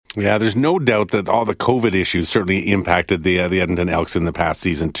Yeah, there's no doubt that all the COVID issues certainly impacted the Edmonton Elks in the past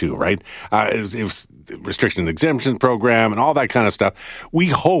season too, right? It was restriction and exemption program and all that kind of stuff. We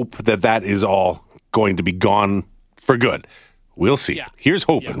hope that is all going to be gone for good. We'll see. Yeah. Here's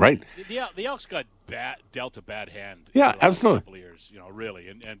hoping, right? The Elks got dealt a bad hand. Yeah, the last absolutely. Couple of years, really,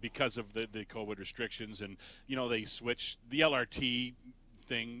 and because of the COVID restrictions, and they switched the LRT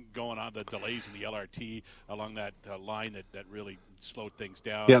thing going on, the delays in the LRT along that line that really slowed things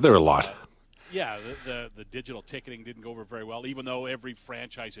down. Yeah, there were a lot. The digital ticketing didn't go over very well, even though every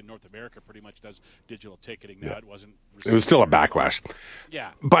franchise in North America pretty much does digital ticketing now. It wasn't. It was still a backlash.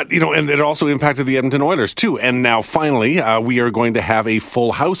 Yeah. But, and it also impacted the Edmonton Oilers, too. And now, finally, we are going to have a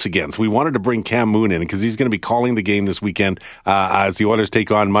full house again. So we wanted to bring Cam Moon in because he's going to be calling the game this weekend as the Oilers take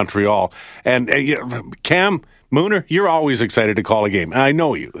on Montreal. And Cam Mooner, you're always excited to call a game. I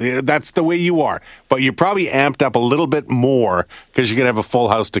know you. That's the way you are. But you're probably amped up a little bit more because you're going to have a full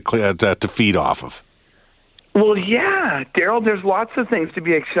house to feed off of. Well, yeah, Daryl, there's lots of things to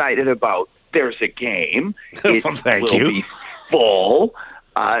be excited about. There's a game. It Thank will you. be full.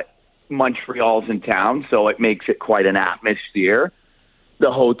 Montreal's in town, so it makes it quite an atmosphere.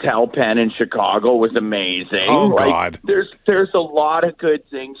 The Hotel Penn in Chicago was amazing. Oh, God. There's a lot of good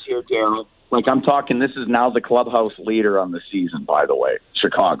things here, Daryl. Like, I'm talking, this is now the clubhouse leader on the season, by the way,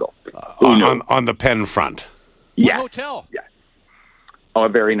 Chicago. On the Penn front. Yeah. Hotel. Yeah. Oh, a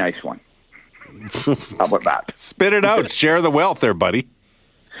very nice one. How about that? Spit it out. Share the wealth there, buddy.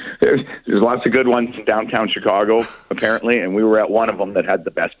 There's lots of good ones in downtown Chicago, apparently, and we were at one of them that had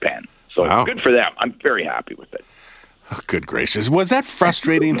the best pen. So Wow. Good for them. I'm very happy with it. Oh, good gracious. Was that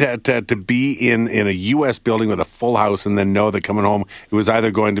frustrating to be in a U.S. building with a full house and then know that coming home it was either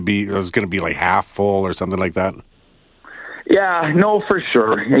going to be like half full or something like that? Yeah, no, for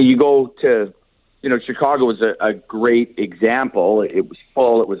sure. You go to, Chicago was a great example. It was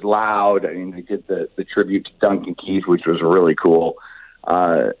full. It was loud. I mean, they did the tribute to Duncan Keith, which was really cool.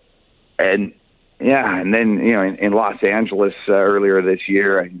 And then, in Los Angeles earlier this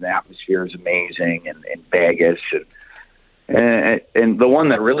year, the atmosphere is amazing, and in Vegas. And the one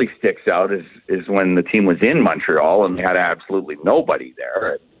that really sticks out is when the team was in Montreal and they had absolutely nobody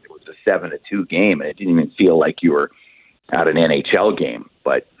there. It was a 7-2 game, and it didn't even feel like you were at an NHL game.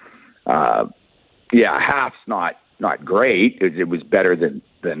 But, half's not great. It was better than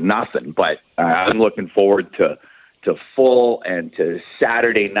nothing. But I'm looking forward to full and to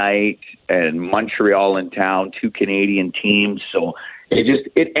Saturday night and Montreal in town, 2 Canadian teams. So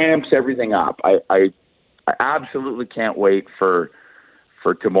it amps everything up. I absolutely can't wait for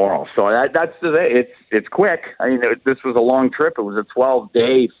tomorrow. So that's it's quick. I mean, this was a long trip. It was a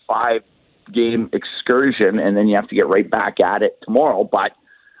 12-day, 5-game excursion, and then you have to get right back at it tomorrow. But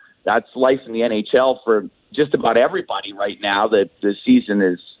that's life in the NHL for just about everybody right now. That the season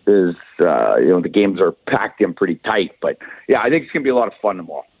is the games are packed in pretty tight. But I think it's gonna be a lot of fun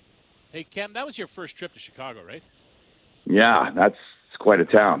tomorrow. Hey, Cam, that was your first trip to Chicago, right? Yeah, it's quite a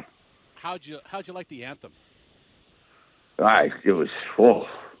town. How'd you like the anthem? It was,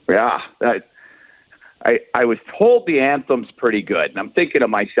 I was told the anthem's pretty good, and I'm thinking to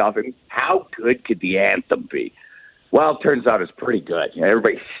myself, how good could the anthem be? Well, it turns out it's pretty good.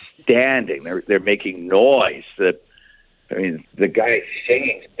 Everybody's standing, they're making noise. The guy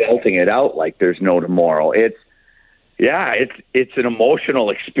singing, belting it out like there's no tomorrow. It's an emotional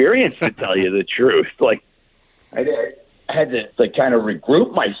experience, to tell you the truth. Like, I had to kind of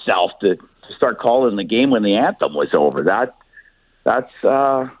regroup myself to start calling the game when the anthem was over. That's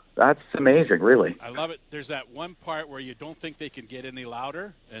amazing, really. I love it. There's that one part where you don't think they can get any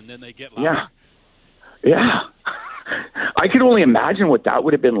louder, and then they get louder. Yeah. I could only imagine what that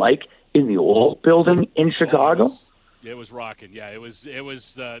would have been like in the old building in Chicago. It was rocking. Yeah, it was. It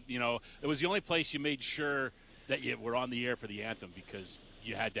was the only place you made sure that you were on the air for the anthem because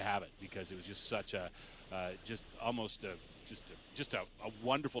you had to have it because it was just such a almost a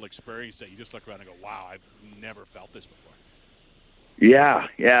wonderful experience that you just look around and go, wow, I've never felt this before. Yeah,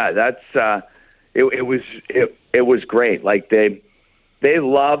 that's it was great. Like they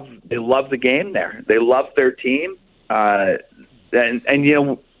love the game there. They love their team, and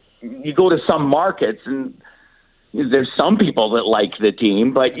you go to some markets and there's some people that like the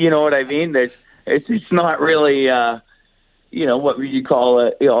team, but you know what I mean. It's not really what you call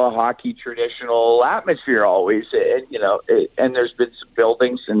a hockey traditional atmosphere always, and and there's been some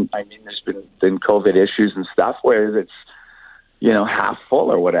buildings, and I mean there's been COVID issues and stuff where it's half full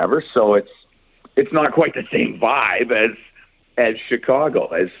or whatever, so it's not quite the same vibe as Chicago.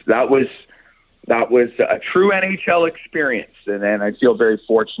 As that was That was a true NHL experience, and I feel very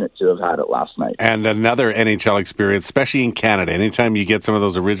fortunate to have had it last night. And another NHL experience, especially in Canada. Anytime you get some of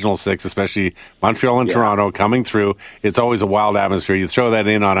those original six, especially Montreal and Toronto coming through, it's always a wild atmosphere. You throw that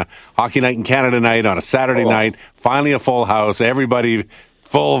in on a Hockey Night in Canada night, on a Saturday night, finally a full house, everybody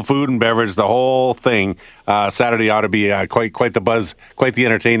full of food and beverage, the whole thing. Saturday ought to be quite the buzz, quite the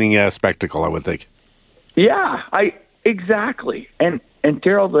entertaining spectacle, I would think. Yeah, exactly. And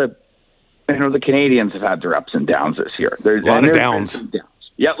Daryl, the Canadians have had their ups and downs this year. There's a lot of downs.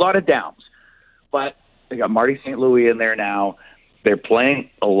 Yeah, a lot of downs. But they got Marty St. Louis in there now. They're playing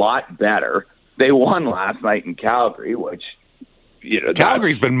a lot better. They won last night in Calgary, which,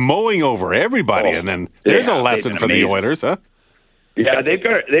 Calgary's been mowing over everybody, and then there's a lesson for the Oilers, huh? Yeah, they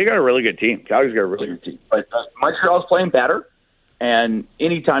got a really good team. Calgary's got a really good team. But Montreal's playing better, and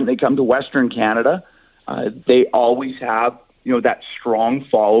anytime they come to Western Canada, they always have that strong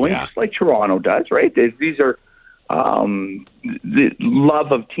following, just like Toronto does, right? These are the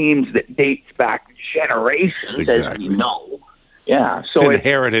love of teams that dates back generations, as we know. Yeah, so it's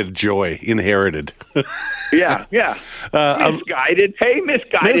inherited joy. Inherited. Yeah. Misguided. Hey,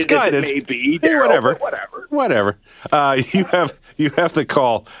 misguided. As it may be. Hey, whatever. You have the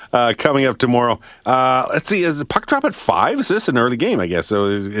call coming up tomorrow. Let's see. Is the puck drop at 5? Is this an early game? I guess so.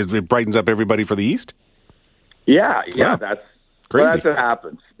 It brightens up everybody for the East. Yeah. Wow. That's crazy. That's what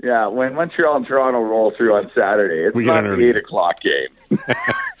happens. Yeah, when Montreal and Toronto roll through on Saturday, it's not the 8 o'clock game.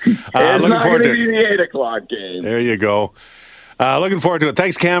 It's not going to be the 8 o'clock game. There you go. Looking forward to it.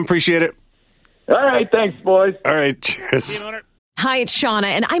 Thanks, Cam. Appreciate it. All right. Thanks, boys. All right. Cheers. Hi, it's Shauna,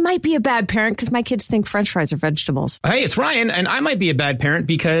 and I might be a bad parent because my kids think French fries are vegetables. Hey, it's Ryan, and I might be a bad parent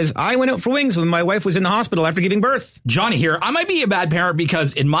because I went out for wings when my wife was in the hospital after giving birth. Johnny here. I might be a bad parent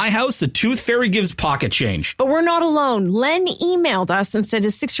because in my house, the tooth fairy gives pocket change. But we're not alone. Len emailed us and said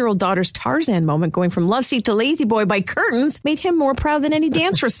his 6-year-old daughter's Tarzan moment going from love seat to lazy boy by curtains made him more proud than any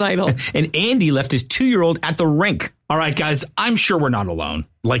dance recital. And Andy left his 2-year-old at the rink. All right, guys, I'm sure we're not alone.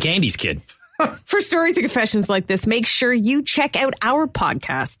 Like Andy's kid. For stories and confessions like this, make sure you check out our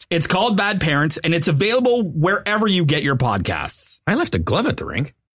podcast. It's called Bad Parents, and it's available wherever you get your podcasts. I left a glove at the rink.